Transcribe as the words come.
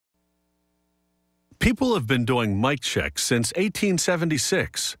People have been doing mic checks since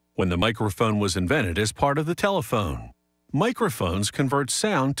 1876, when the microphone was invented as part of the telephone. Microphones convert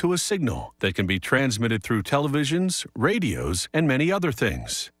sound to a signal that can be transmitted through televisions, radios, and many other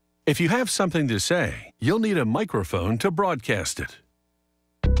things. If you have something to say, you'll need a microphone to broadcast it.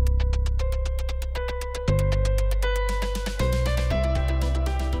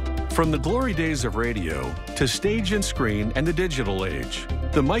 From the glory days of radio to stage and screen and the digital age,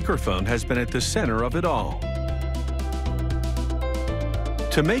 the microphone has been at the center of it all.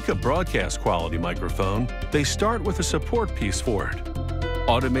 To make a broadcast quality microphone, they start with a support piece for it.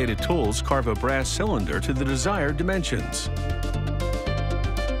 Automated tools carve a brass cylinder to the desired dimensions.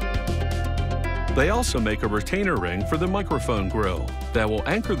 They also make a retainer ring for the microphone grill that will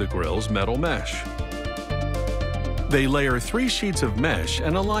anchor the grill's metal mesh. They layer 3 sheets of mesh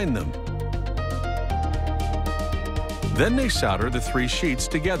and align them. Then they solder the 3 sheets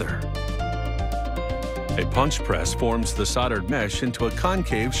together. A punch press forms the soldered mesh into a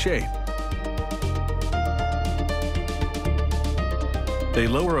concave shape. They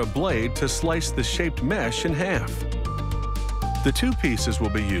lower a blade to slice the shaped mesh in half. The 2 pieces will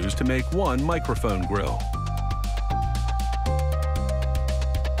be used to make one microphone grill.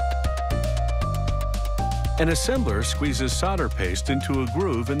 An assembler squeezes solder paste into a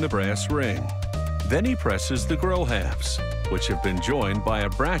groove in the brass ring. Then he presses the grill halves, which have been joined by a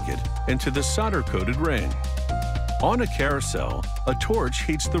bracket, into the solder-coated ring. On a carousel, a torch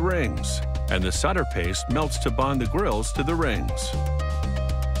heats the rings, and the solder paste melts to bond the grills to the rings.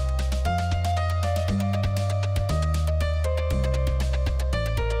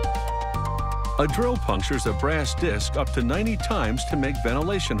 A drill punctures a brass disc up to 90 times to make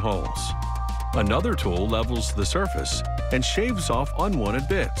ventilation holes. Another tool levels the surface and shaves off unwanted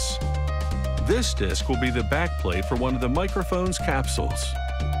bits. This disc will be the backplate for one of the microphone's capsules.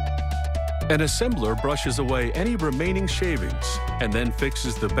 An assembler brushes away any remaining shavings and then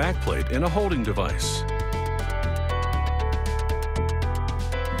fixes the backplate in a holding device.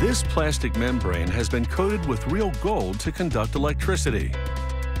 This plastic membrane has been coated with real gold to conduct electricity.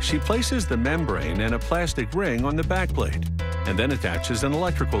 She places the membrane and a plastic ring on the backplate and then attaches an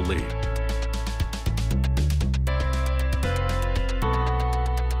electrical lead.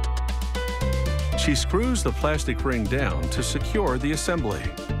 She screws the plastic ring down to secure the assembly,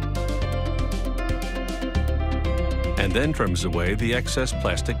 and then trims away the excess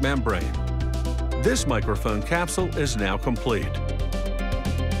plastic membrane. This microphone capsule is now complete.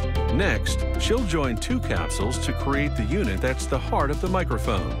 Next, she'll join 2 capsules to create the unit that's the heart of the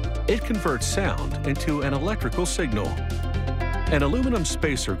microphone. It converts sound into an electrical signal. An aluminum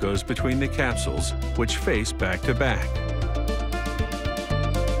spacer goes between the capsules, which face back to back.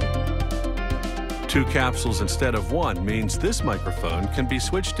 2 capsules instead of 1 means this microphone can be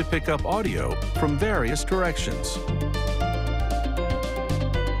switched to pick up audio from various directions.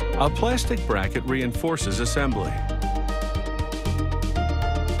 A plastic bracket reinforces assembly.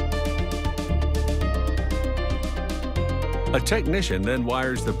 A technician then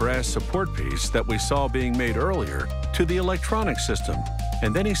wires the brass support piece that we saw being made earlier to the electronic system,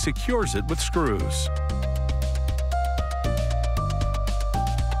 and then he secures it with screws.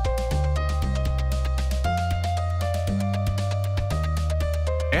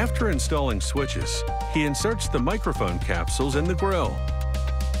 After installing switches, he inserts the microphone capsules in the grill.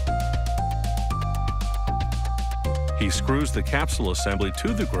 He screws the capsule assembly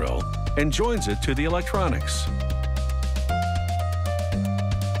to the grill and joins it to the electronics.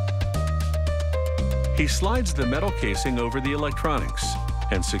 He slides the metal casing over the electronics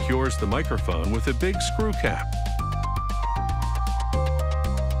and secures the microphone with a big screw cap.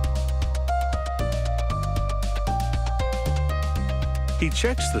 He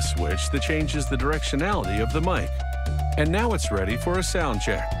checks the switch that changes the directionality of the mic, and now it's ready for a sound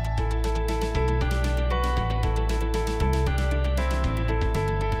check.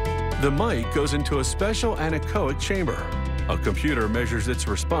 The mic goes into a special anechoic chamber. A computer measures its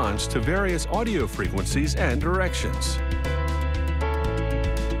response to various audio frequencies and directions.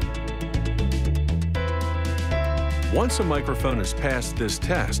 Once a microphone has passed this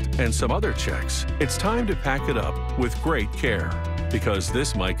test and some other checks, it's time to pack it up with great care, because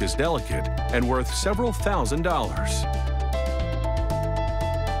this mic is delicate and worth several $1,000s.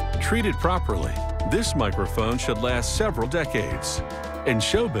 Treated properly, this microphone should last several decades. In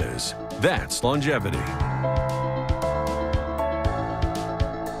showbiz, that's longevity.